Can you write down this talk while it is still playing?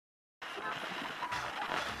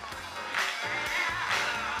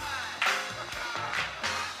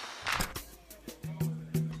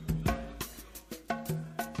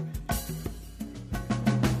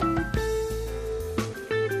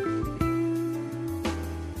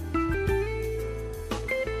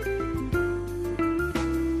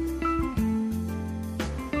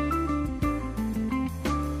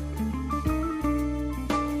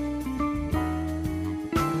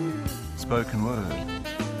Spoken word.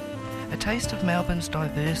 A taste of Melbourne's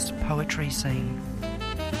diverse poetry scene.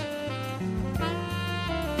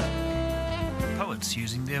 Poets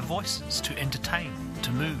using their voices to entertain,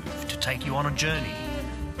 to move, to take you on a journey.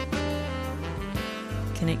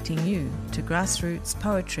 Connecting you to grassroots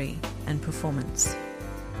poetry and performance.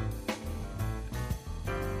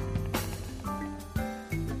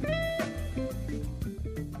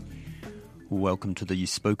 Welcome to the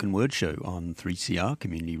Spoken Word Show on 3CR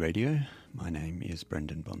Community Radio. My name is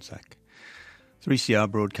Brendan Bonsack. 3CR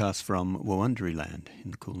broadcasts from Wurundjeri land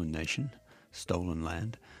in the Kulin Nation, stolen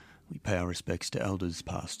land. We pay our respects to elders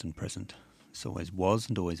past and present. This always was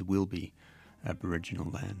and always will be Aboriginal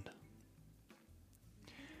land.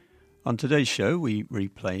 On today's show, we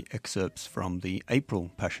replay excerpts from the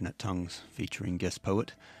April Passionate Tongues featuring guest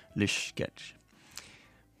poet Lish, Škec.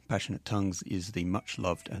 Passionate Tongues is the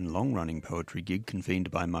much-loved and long-running poetry gig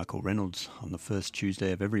convened by Michael Reynolds on the first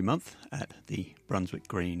Tuesday of every month at the Brunswick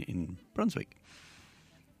Green in Brunswick.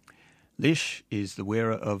 Lish is the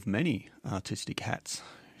wearer of many artistic hats.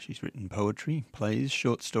 She's written poetry, plays,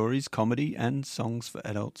 short stories, comedy and songs for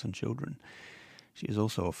adults and children. She is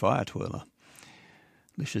also a fire twirler.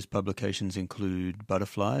 Lish's publications include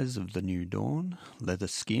Butterflies of the New Dawn, Leather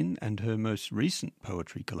Skin and her most recent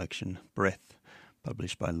poetry collection, Breath,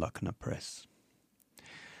 published by Luckner Press.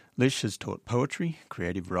 Lish has taught poetry,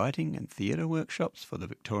 creative writing and theatre workshops for the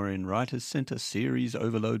Victorian Writers' Centre Series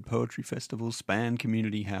Overload Poetry Festival, Span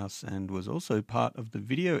Community House, and was also part of the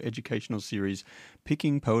video educational series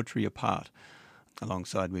Picking Poetry Apart,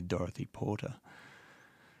 alongside with Dorothy Porter.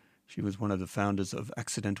 She was one of the founders of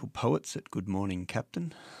Accidental Poets at Good Morning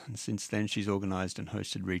Captain, and since then she's organised and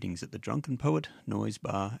hosted readings at the Drunken Poet, Noise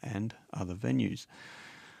Bar and other venues.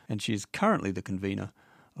 And she is currently the convener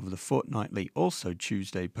of the fortnightly, also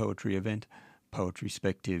Tuesday poetry event, Poetry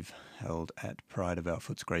Spective, held at Pride of our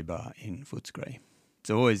Footscray Bar in Footscray. It's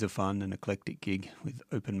always a fun and eclectic gig with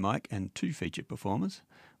open mic and two featured performers,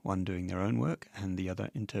 one doing their own work and the other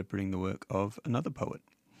interpreting the work of another poet.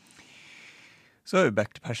 So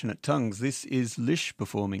back to Passionate Tongues. This is Lish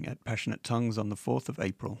performing at Passionate Tongues on the 4th of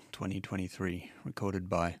April 2023, recorded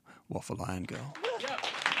by Waffle Iron Girl.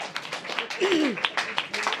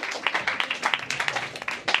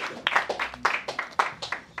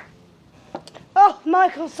 Oh,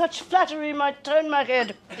 Michael, such flattery might turn my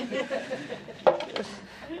head.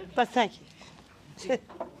 But thank you.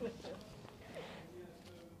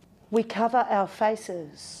 We cover our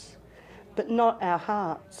faces, but not our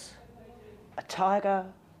hearts. A tiger,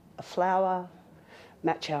 a flower,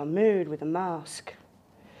 match our mood with a mask.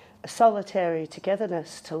 A solitary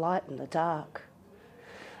togetherness to lighten the dark.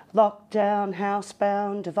 Locked down,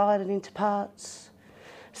 housebound, divided into parts,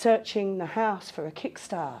 searching the house for a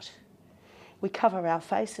kickstart. We cover our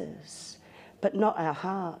faces, but not our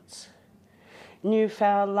hearts.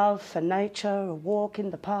 Newfound love for nature, a walk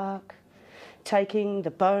in the park, taking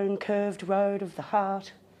the bone-curved road of the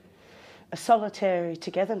heart. A solitary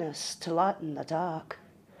togetherness to lighten the dark.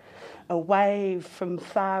 A wave from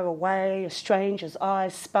far away, a stranger's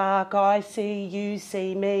eyes spark. I see, you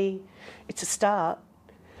see me. It's a start.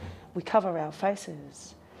 We cover our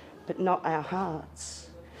faces, but not our hearts.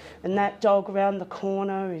 And that dog round the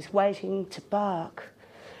corner is waiting to bark.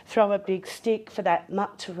 Throw a big stick for that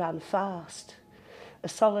mutt to run fast. A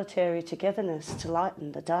solitary togetherness to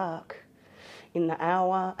lighten the dark. In the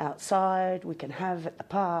hour outside we can have at the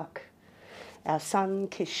park. Our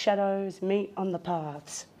sun-kissed shadows meet on the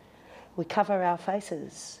paths. We cover our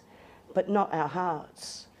faces, but not our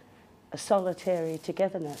hearts. A solitary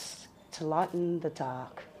togetherness to lighten the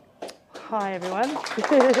dark. Hi, everyone.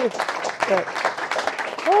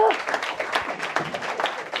 Oh,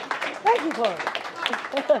 thank you for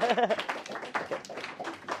it.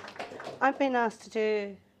 I've been asked to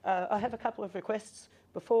do, I have a couple of requests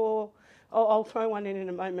before. I'll throw one in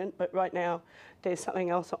a moment, but right now there's something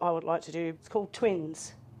else that I would like to do. It's called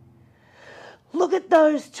Twins. Look at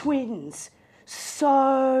those twins,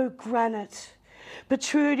 so granite,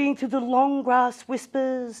 protruding through the long grass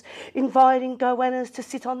whispers, inviting goannas to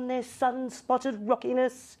sit on their sun-spotted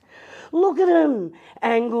rockiness. Look at 'em,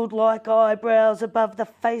 angled like eyebrows above the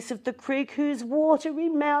face of the creek whose watery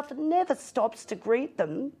mouth never stops to greet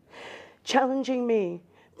them, challenging me,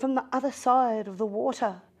 from the other side of the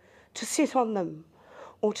water, to sit on them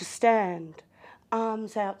or to stand,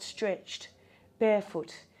 arms outstretched,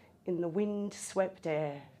 barefoot in the wind-swept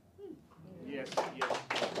air. Yes.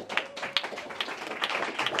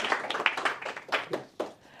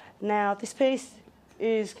 Now, this piece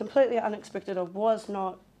is completely unexpected. I was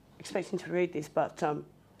not expecting to read this, but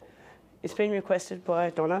it's been requested by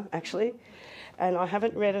Donna, actually, and I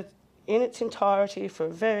haven't read it in its entirety for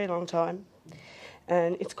a very long time,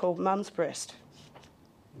 and it's called Mum's Breast.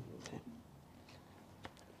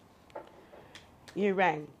 You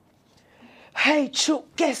rang. Hey,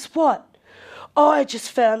 Chook, guess what? I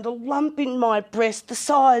just found a lump in my breast the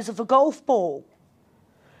size of a golf ball.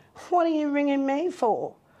 What are you ringing me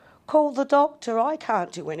for? Call the doctor, I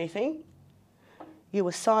can't do anything. You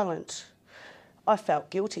were silent. I felt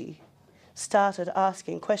guilty. Started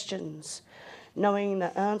asking questions, knowing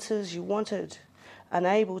the answers you wanted,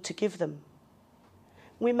 unable to give them.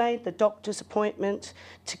 We made the doctor's appointment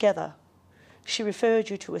together. She referred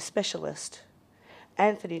you to a specialist.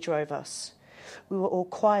 Anthony drove us. We were all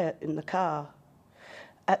quiet in the car.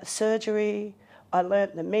 At the surgery, I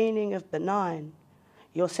learnt the meaning of benign.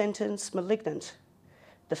 Your sentence, malignant.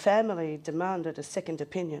 The family demanded a second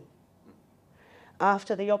opinion.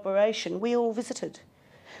 After the operation, we all visited.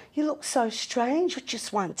 You look so strange with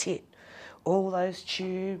just one tit. All those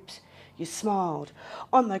tubes. You smiled.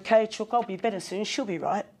 I'm okay, Chook, I'll be better soon, she'll be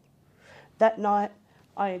right. That night,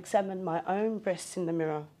 I examined my own breasts in the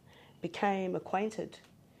mirror, became acquainted,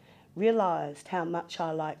 realised how much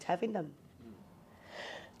I liked having them.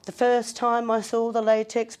 The first time I saw the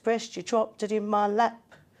latex breast, you dropped it in my lap.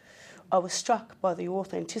 I was struck by the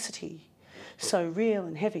authenticity, so real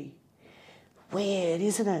and heavy. Weird,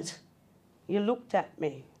 isn't it? You looked at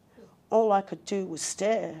me. All I could do was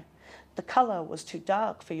stare. The colour was too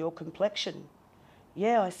dark for your complexion.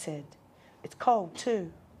 Yeah, I said. It's cold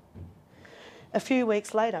too. A few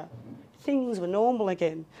weeks later, things were normal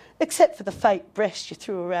again, except for the fake breast you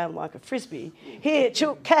threw around like a frisbee. Here,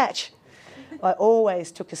 Chook, catch. I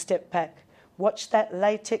always took a step back, watched that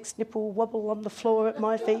latex nipple wobble on the floor at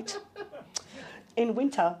my feet. In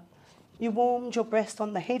winter, you warmed your breast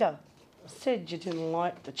on the heater. Said you didn't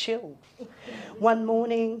like the chill. One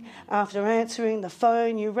morning, after answering the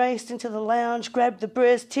phone, you raced into the lounge, grabbed the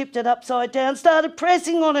breast, tipped it upside down, started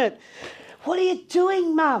pressing on it. What are you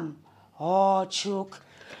doing, Mum? Oh, Chook,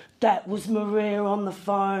 that was Maria on the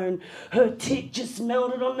phone. Her tit just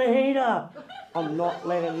melted on the heater. I'm not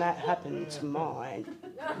letting that happen to mine.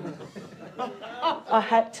 I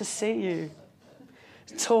had to see you.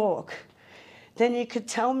 Talk. Then you could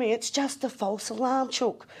tell me it's just a false alarm,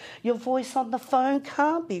 Chook. Your voice on the phone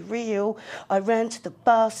can't be real. I ran to the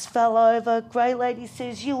bus, fell over. Grey lady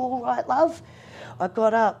says, you all right, love? I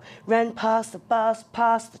got up, ran past the bus,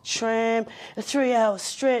 past the tram, a 3-hour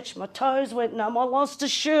stretch. My toes went numb. I lost a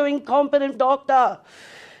shoe. Incompetent doctor.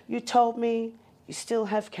 You told me you still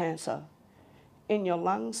have cancer in your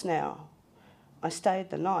lungs now. I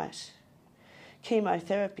stayed the night.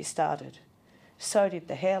 Chemotherapy started. So did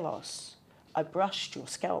the hair loss. I brushed your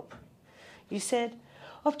scalp. You said,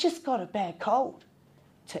 I've just got a bad cold,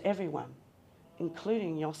 to everyone,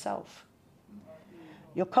 including yourself.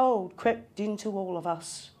 Your cold crept into all of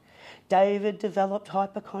us. David developed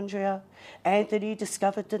hypochondria. Anthony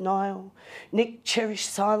discovered denial. Nick cherished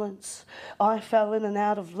silence. I fell in and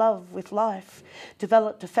out of love with life,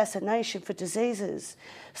 developed a fascination for diseases,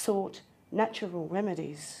 sought natural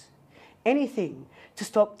remedies. Anything to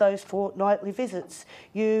stop those fortnightly visits.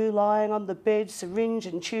 You lying on the bed, syringe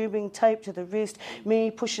and tubing taped to the wrist,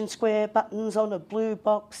 me pushing square buttons on a blue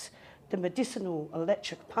box, the medicinal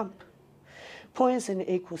electric pump. Poison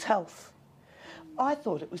equals health. I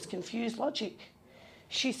thought it was confused logic.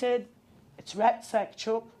 She said, it's rat sack,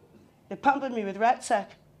 Chook. They're pumping me with rat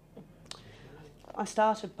sack. I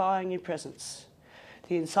started buying you presents.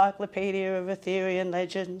 The Encyclopedia of Ethereal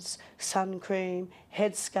Legends, sun cream,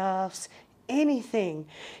 headscarves, anything,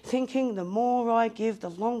 thinking the more I give, the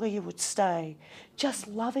longer you would stay. Just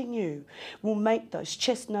loving you will make those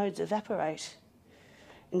chest nodes evaporate.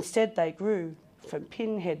 Instead, they grew from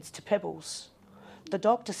pinheads to pebbles. The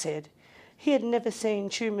doctor said he had never seen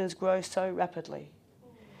tumours grow so rapidly.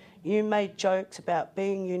 You made jokes about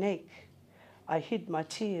being unique. I hid my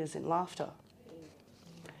tears in laughter.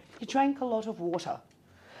 You drank a lot of water.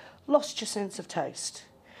 Lost your sense of taste.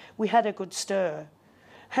 We had a good stir.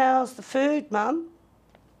 How's the food, Mum?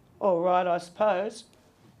 All right, I suppose.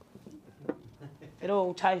 It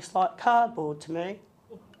all tastes like cardboard to me.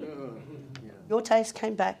 Your taste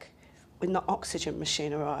came back when the oxygen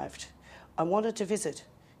machine arrived. I wanted to visit.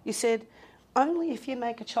 You said, only if you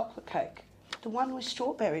make a chocolate cake, the one with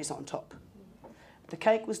strawberries on top. The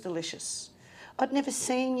cake was delicious. I'd never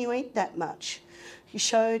seen you eat that much. You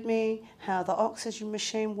showed me how the oxygen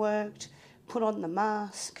machine worked, put on the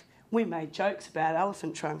mask. We made jokes about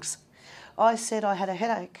elephant trunks. I said I had a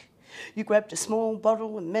headache. You grabbed a small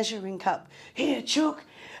bottle and measuring cup. Here, Chook,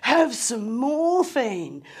 have some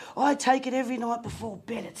morphine. I take it every night before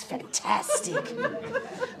bed. It's fantastic.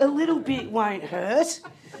 A little bit won't hurt.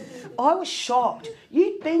 I was shocked.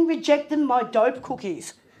 You'd been rejecting my dope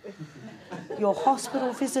cookies. Your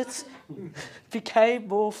hospital visits became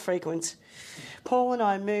more frequent. Paul and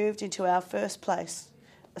I moved into our first place,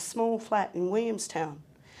 a small flat in Williamstown.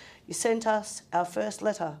 You sent us our first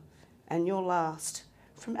letter and your last,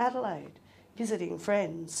 from Adelaide, visiting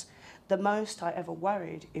friends, the most I ever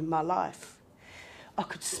worried in my life. I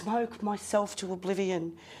could smoke myself to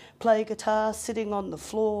oblivion, play guitar sitting on the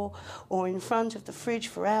floor or in front of the fridge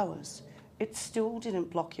for hours. It still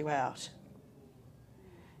didn't block you out.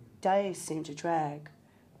 Days seemed to drag,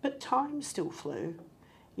 but time still flew.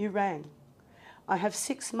 You rang. I have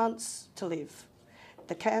 6 months to live.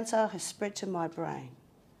 The cancer has spread to my brain.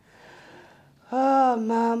 Oh,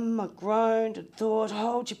 Mum, I groaned and thought,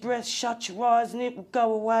 hold your breath, shut your eyes and it will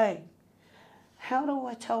go away. How do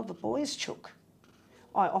I tell the boys, Chook?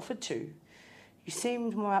 I offered to. You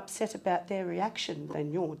seemed more upset about their reaction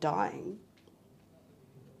than your dying.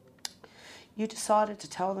 You decided to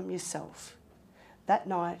tell them yourself. That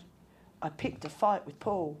night, I picked a fight with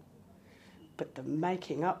Paul, but the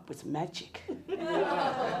making up was magic.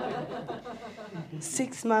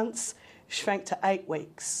 6 months shrank to 8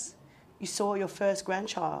 weeks. You saw your first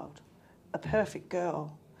grandchild, a perfect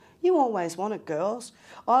girl. You always wanted girls.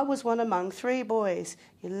 I was one among 3 boys.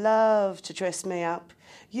 You loved to dress me up.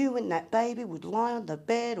 You and that baby would lie on the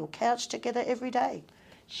bed or couch together every day.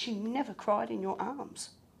 She never cried in your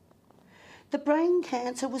arms. The brain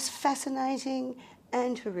cancer was fascinating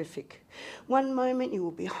and horrific. One moment you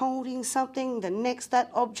will be holding something, the next that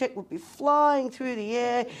object will be flying through the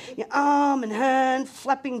air, your arm and hand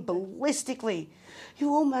flapping ballistically.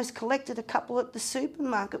 You almost collected a couple at the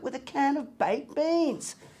supermarket with a can of baked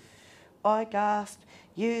beans. I gasped,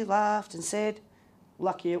 you laughed and said,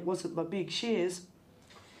 lucky it wasn't my big shears.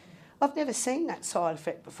 I've never seen that side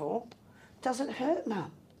effect before. Does it hurt,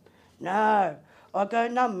 Mum? No, I go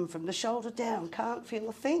numb from the shoulder down, can't feel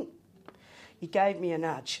a thing. You gave me a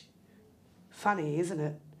nudge. Funny, isn't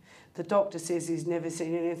it? The doctor says he's never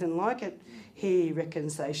seen anything like it. He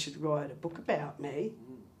reckons they should write a book about me.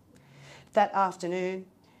 That afternoon,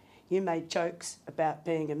 you made jokes about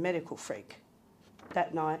being a medical freak.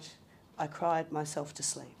 That night, I cried myself to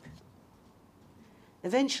sleep.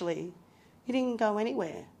 Eventually, you didn't go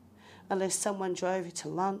anywhere unless someone drove you to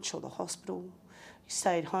lunch or the hospital. You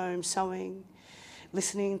stayed home sewing,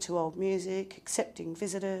 listening to old music, accepting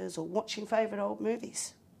visitors or watching favourite old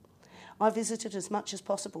movies. I visited as much as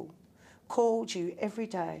possible, called you every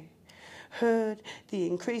day, heard the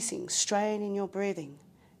increasing strain in your breathing,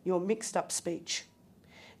 your mixed-up speech.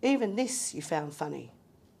 Even this you found funny.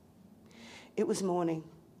 It was morning.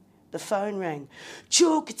 The phone rang.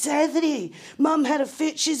 Chook, it's Anthony. Mum had a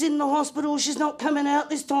fit. She's in the hospital. She's not coming out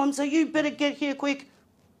this time, so you better get here quick.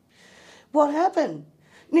 What happened?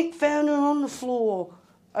 Nick found her on the floor.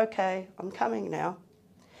 Okay, I'm coming now.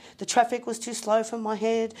 The traffic was too slow for my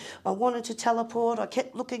head. I wanted to teleport. I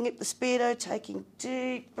kept looking at the speedo, taking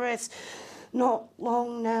deep breaths. Not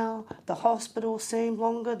long now. The hospital seemed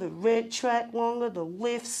longer, the red track longer, the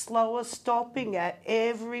lift slower, stopping at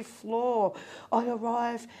every floor. I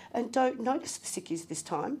arrive and don't notice the sickies this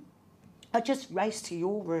time. I just race to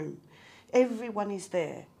your room. Everyone is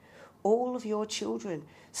there. All of your children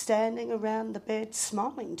standing around the bed,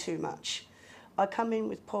 smiling too much. I come in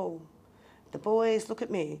with Paul. The boys look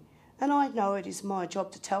at me, and I know it is my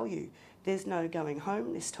job to tell you there's no going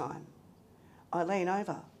home this time. I lean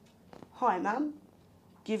over. Hi, Mum.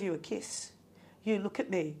 Give you a kiss. You look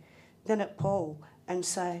at me, then at Paul, and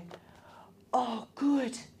say, oh,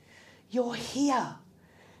 good, you're here.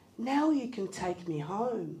 Now you can take me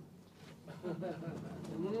home.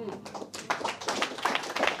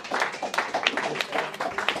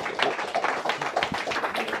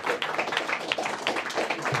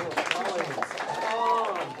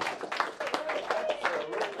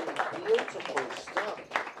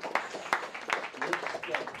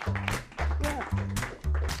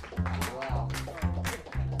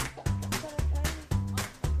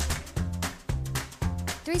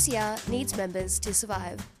 CR needs members to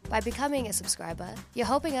survive. By becoming a subscriber, you're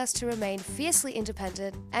helping us to remain fiercely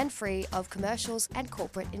independent and free of commercials and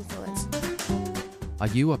corporate influence. Are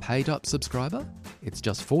you a paid-up subscriber? It's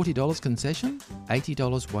just $40 concession,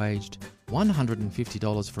 $80 waged,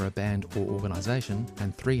 $150 for a band or organisation,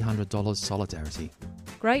 and $300 solidarity.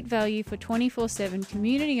 Great value for 24/7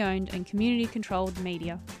 community-owned and community-controlled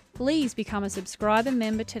media. Please become a subscriber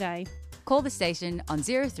member today. Call the station on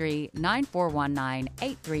 03 9419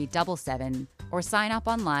 8377 or sign up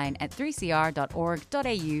online at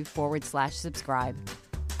 3cr.org.au/subscribe.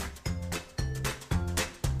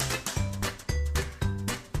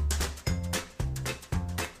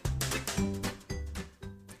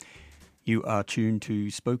 You are tuned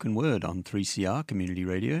to Spoken Word on 3CR Community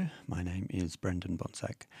Radio. My name is Brendan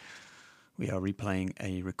Bonsack. We are replaying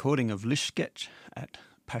a recording of Lish Škec at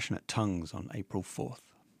Passionate Tongues on April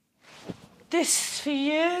 4th. This for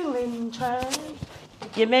you, Lynn Tran.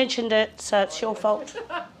 You mentioned it, so it's your fault.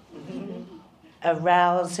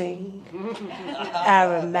 Arousing,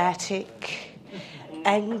 aromatic,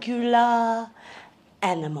 angular,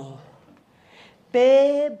 animal.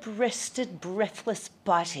 Bare-breasted, breathless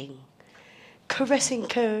biting. Caressing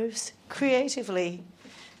curves, creatively,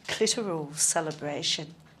 clitoral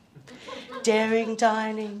celebration. Daring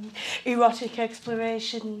dining, erotic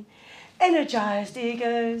exploration, energised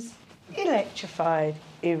egos, electrified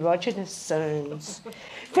erogenous zones.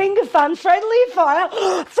 Finger fun, friendly fire,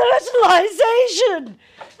 fertilisation.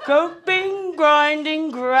 Groping,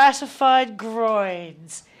 grinding, gratified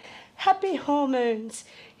groins. Happy hormones,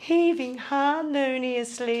 heaving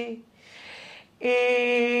harmoniously.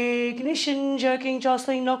 Ignition, jerking,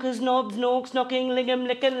 jostling, knockers, knobs, norks, knocking, lingam,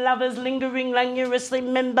 licking, lovers, lingering, languorously,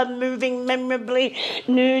 member moving memorably,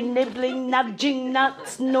 nude, nibbling, nudging,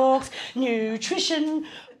 nuts, norks, nutrition,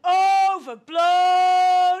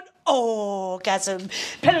 overblown, orgasm,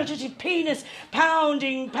 penetrative penis,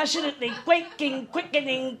 pounding, passionately, quaking,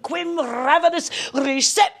 quickening, quim, ravenous,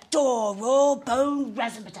 receptor, raw bone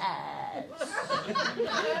razzmatazz.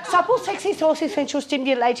 Supple, sexy, saucy, sensual,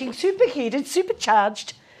 stimulating, superheated,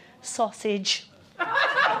 supercharged sausage.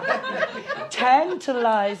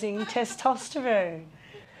 Tantalising testosterone.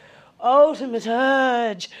 Ultimate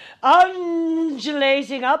urge.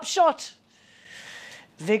 Undulating upshot.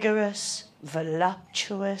 Vigorous,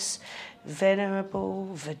 voluptuous,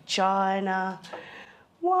 venerable vagina.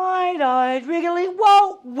 Wide-eyed, wriggly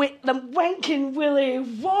Walt Whitlam, wanking Willy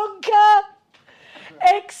Wonka.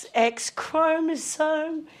 XX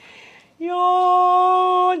chromosome,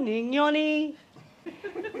 yawning, yawny,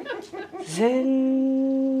 zen.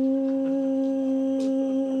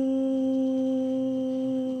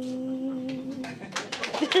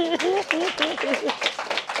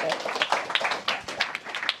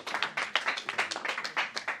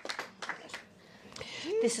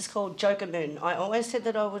 This is called Joker Moon. I always said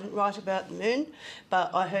that I wouldn't write about the moon,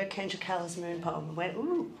 but I heard Kendra Caller's moon poem and went,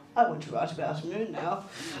 ooh, I want to write about a moon now.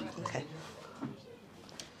 Okay.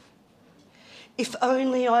 If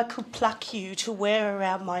only I could pluck you to wear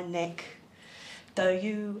around my neck, though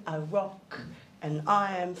you are rock and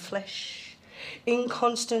I am flesh,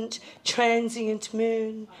 inconstant, transient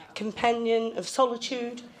moon, companion of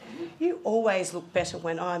solitude, you always look better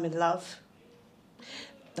when I'm in love.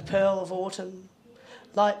 The pearl of autumn,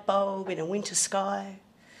 light bulb in a winter sky,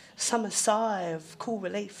 summer sigh of cool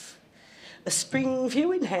relief, a spring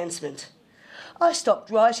view enhancement. I stopped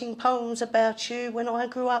writing poems about you when I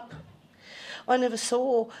grew up. I never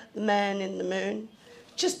saw the man in the moon,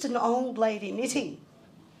 just an old lady knitting.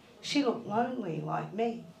 She looked lonely like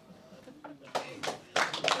me.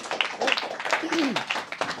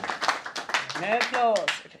 No applause.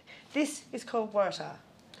 Okay. This is called Waratah.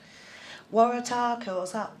 Waratah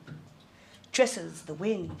curls up, dresses the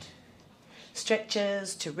wind,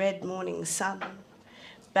 stretches to red morning sun,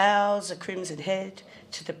 bows a crimson head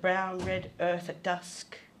to the brown-red earth at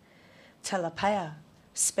dusk. Talapaya,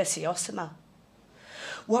 speciosima.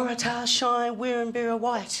 Waratah shine Wirrambira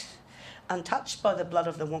white, untouched by the blood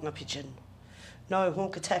of the wonga pigeon. No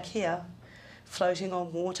hawk attack here, floating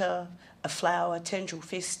on water, a flower tendril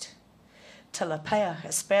fist. Talapaya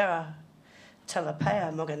aspera,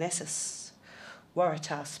 Talapaya moganessus.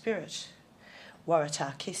 Waratah spirit,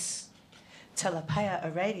 Waratah kiss. Talapaya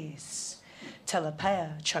irradius,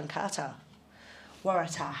 Talapaya truncata.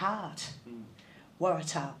 Waratah heart,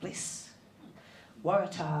 Waratah bliss.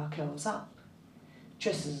 Waratah curls up,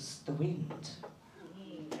 dresses the wind.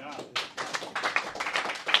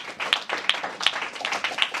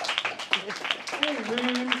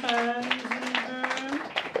 Moon fans and moon,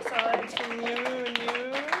 sides from you and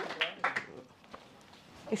you.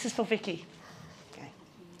 This is for Vicky. Okay.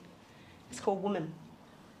 It's called Woman.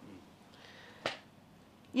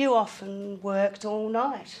 You often worked all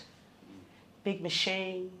night. Big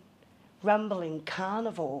machine, rumbling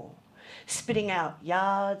carnivore, spitting out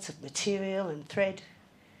yards of material and thread.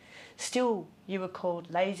 Still, you were called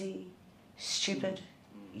lazy, stupid,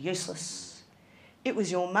 useless. It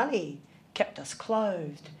was your money kept us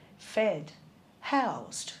clothed, fed,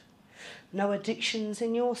 housed. No addictions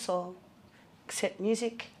in your soul, except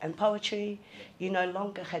music and poetry you no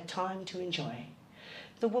longer had time to enjoy.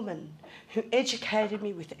 The woman who educated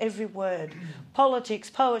me with every word, politics,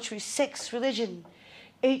 poetry, sex, religion.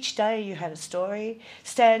 Each day you had a story,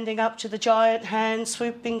 standing up to the giant hand,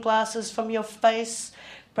 swooping glasses from your face,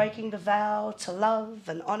 breaking the vow to love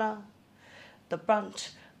and honour, the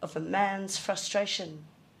brunt of a man's frustration.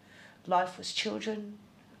 Life was children,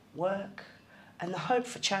 work, and the hope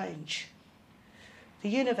for change. The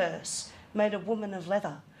universe made a woman of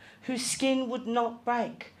leather, whose skin would not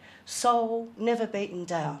break, soul never beaten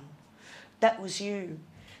down. That was you,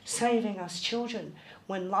 saving us children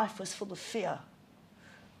when life was full of fear.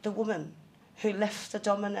 The woman who left the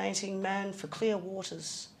dominating man for clear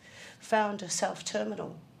waters, found herself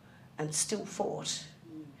terminal and still fought.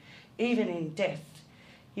 Even in death,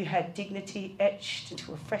 you had dignity etched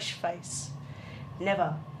into a fresh face.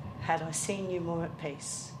 Never had I seen you more at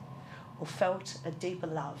peace or felt a deeper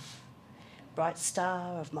love. Bright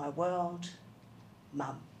star of my world,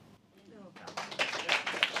 Mum.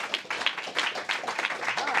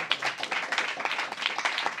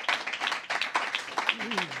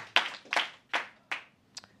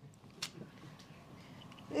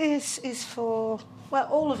 This is for, well,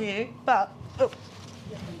 all of you, but... Oh.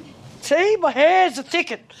 See, my hairs are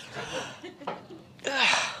thickened.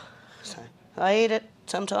 So I eat it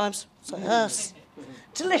sometimes. So yes,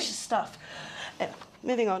 delicious stuff.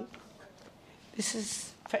 Moving on. This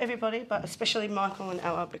is for everybody, but especially Michael and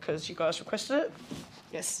Ella, because you guys requested it.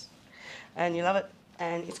 Yes. And you love it.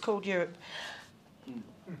 And it's called Europe.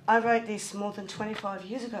 I wrote this more than 25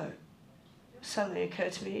 years ago. Suddenly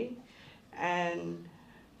occurred to me, and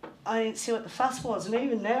I didn't see what the fuss was, and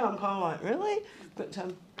even now I'm kind of like, really? But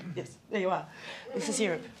yes, there you are. This is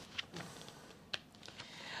Europe.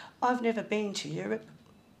 I've never been to Europe.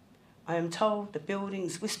 I am told the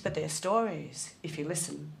buildings whisper their stories if you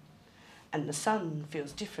listen, and the sun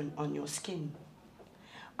feels different on your skin.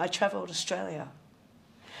 I travelled Australia.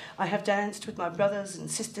 I have danced with my brothers and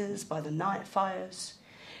sisters by the night fires,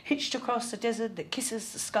 hitched across the desert that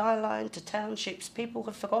kisses the skyline to townships people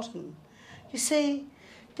have forgotten. You see,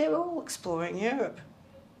 they're all exploring Europe,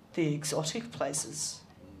 the exotic places.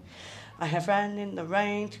 I have ran in the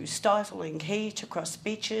rain through stifling heat across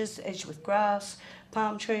beaches edged with grass,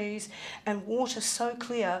 palm trees, and water so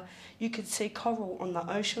clear you could see coral on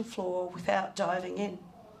the ocean floor without diving in.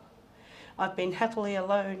 I've been happily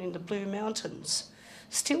alone in the Blue Mountains,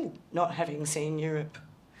 still not having seen Europe.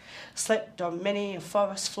 Slept on many a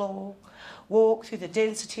forest floor, walked through the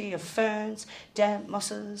density of ferns, damp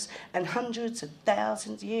mosses, and hundreds of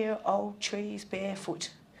thousand-year-old trees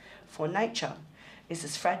barefoot, for nature is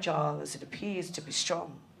as fragile as it appears to be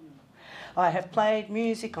strong. I have played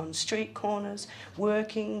music on street corners,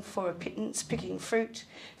 working for a pittance, picking fruit,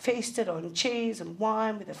 feasted on cheese and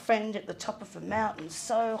wine with a friend at the top of a mountain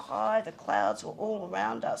so high the clouds were all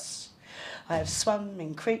around us. I have swum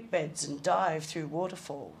in creek beds and dived through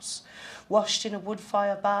waterfalls, washed in a wood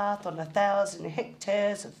fire bath on 1,000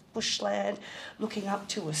 hectares of bushland, looking up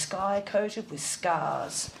to a sky coated with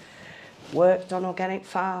scars. Worked on organic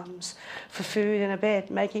farms, for food and a bed,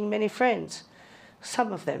 making many friends,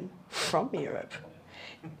 some of them from Europe.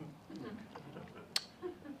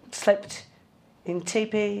 Slept in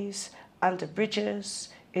teepees, under bridges,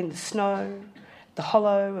 in the snow, the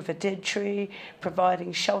hollow of a dead tree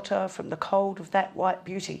providing shelter from the cold of that white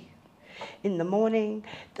beauty. In the morning,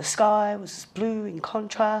 the sky was blue in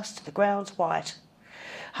contrast to the ground's white.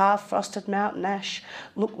 Half-frosted mountain ash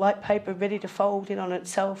looked like paper ready to fold in on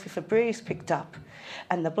itself if a breeze picked up,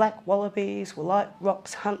 and the black wallabies were like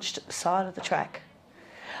rocks hunched at the side of the track.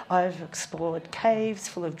 I've explored caves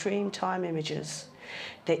full of dreamtime images.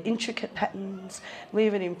 Their intricate patterns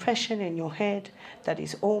leave an impression in your head that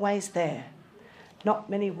is always there. Not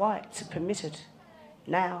many whites are permitted.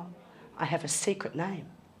 Now I have a secret name.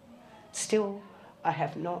 Still, I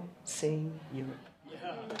have not seen Europe.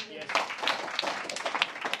 Yeah. Yes.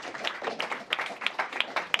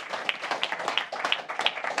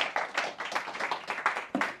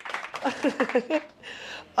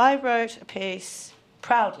 I wrote a piece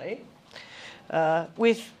proudly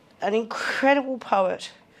with an incredible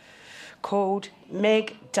poet called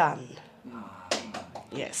Meg Dunn.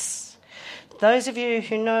 Yes. Those of you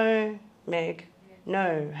who know Meg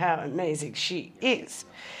know how amazing she is.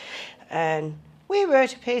 And we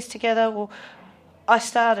wrote a piece together. Well, I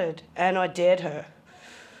started and I dared her.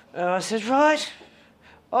 I said, right,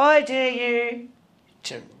 I dare you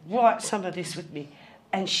to write some of this with me.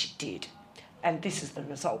 And she did. And this is the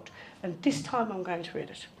result. and this time I'm going to read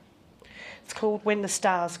it. It's called When the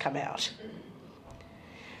Stars Come Out.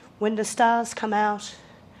 When the stars come out,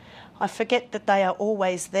 I forget that they are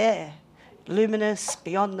always there, luminous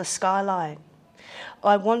beyond the skyline.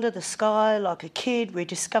 I wander the sky like a kid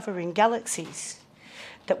rediscovering galaxies,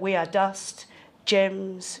 that we are dust,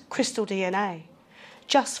 gems, crystal DNA,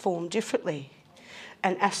 just formed differently,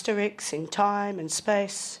 and asterisks in time and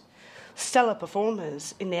space, stellar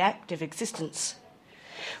performers in the act of existence.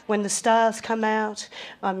 When the stars come out,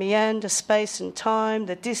 I meander space and time,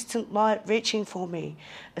 the distant light reaching for me,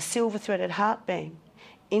 a silver-threaded heartbeam,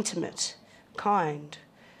 intimate, kind.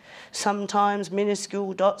 Sometimes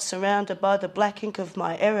minuscule dots surrounded by the black ink of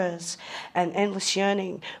my errors, an endless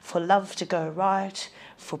yearning for love to go right,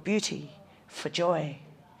 for beauty, for joy.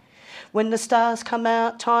 When the stars come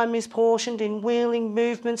out, time is portioned in wheeling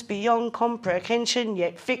movements beyond comprehension,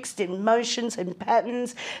 yet fixed in motions and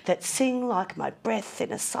patterns that sing like my breath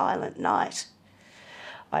in a silent night.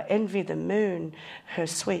 I envy the moon, her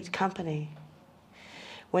sweet company.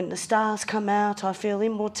 When the stars come out, I feel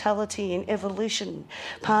immortality in evolution,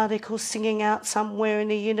 particles singing out somewhere in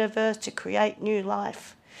the universe to create new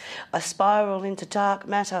life. I spiral into dark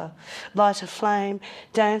matter, light a flame,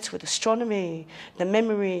 dance with astronomy, the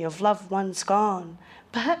memory of loved ones gone,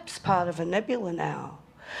 perhaps part of a nebula now.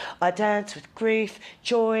 I dance with grief,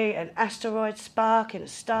 joy, an asteroid spark in a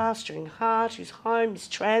star-string heart whose home is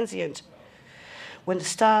transient. When the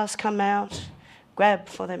stars come out, grab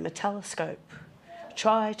for their metalloscope,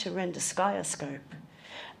 try to render skioscope,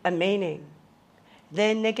 a meaning.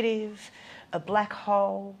 They're negative, a black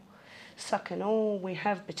hole, sucking all we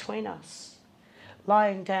have between us.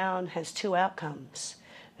 Lying down has two outcomes,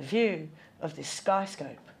 a view of this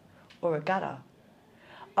skyscope or a gutter.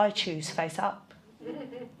 I choose face up,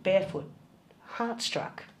 barefoot, heart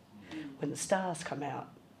struck, when the stars come out.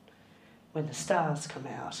 When the stars come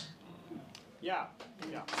out. Yeah.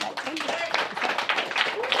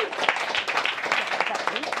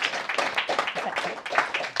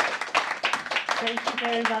 Thank you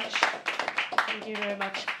very much. Thank you very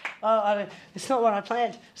much. It's not what I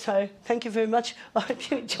planned, so thank you very much. I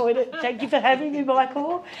hope you enjoyed it. Thank you for having me,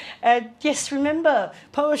 Michael. And yes, remember,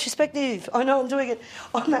 Poetry Perspective. I know I'm doing it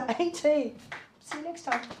on the 18th. See you next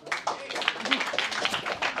time.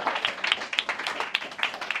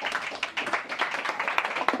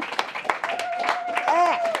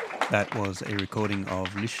 That was a recording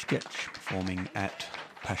of Lish, Škec performing at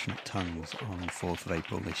Passionate Tongues on 4th of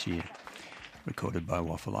April this year, recorded by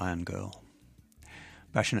Waffle Iron Girl.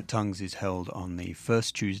 Passionate Tongues is held on the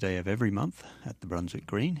first Tuesday of every month at the Brunswick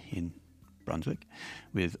Green in Brunswick,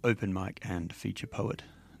 with open mic and feature poet.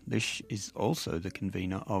 Lish is also the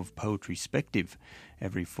convener of Poetry Perspective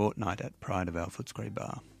every fortnight at Pride of Alfootscray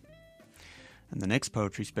Bar. And the next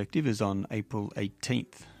Poetry Perspective is on April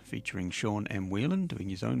 18th, featuring Sean M. Whelan doing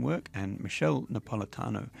his own work and Michelle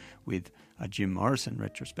Napolitano with a Jim Morrison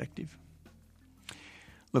retrospective.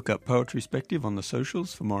 Look up Poetry Perspective on the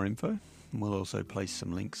socials for more info. We'll also place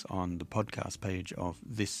some links on the podcast page of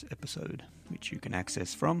this episode, which you can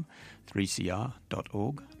access from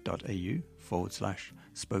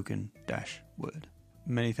 3cr.org.au/spoken-word.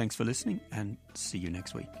 Many thanks for listening and see you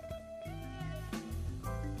next week.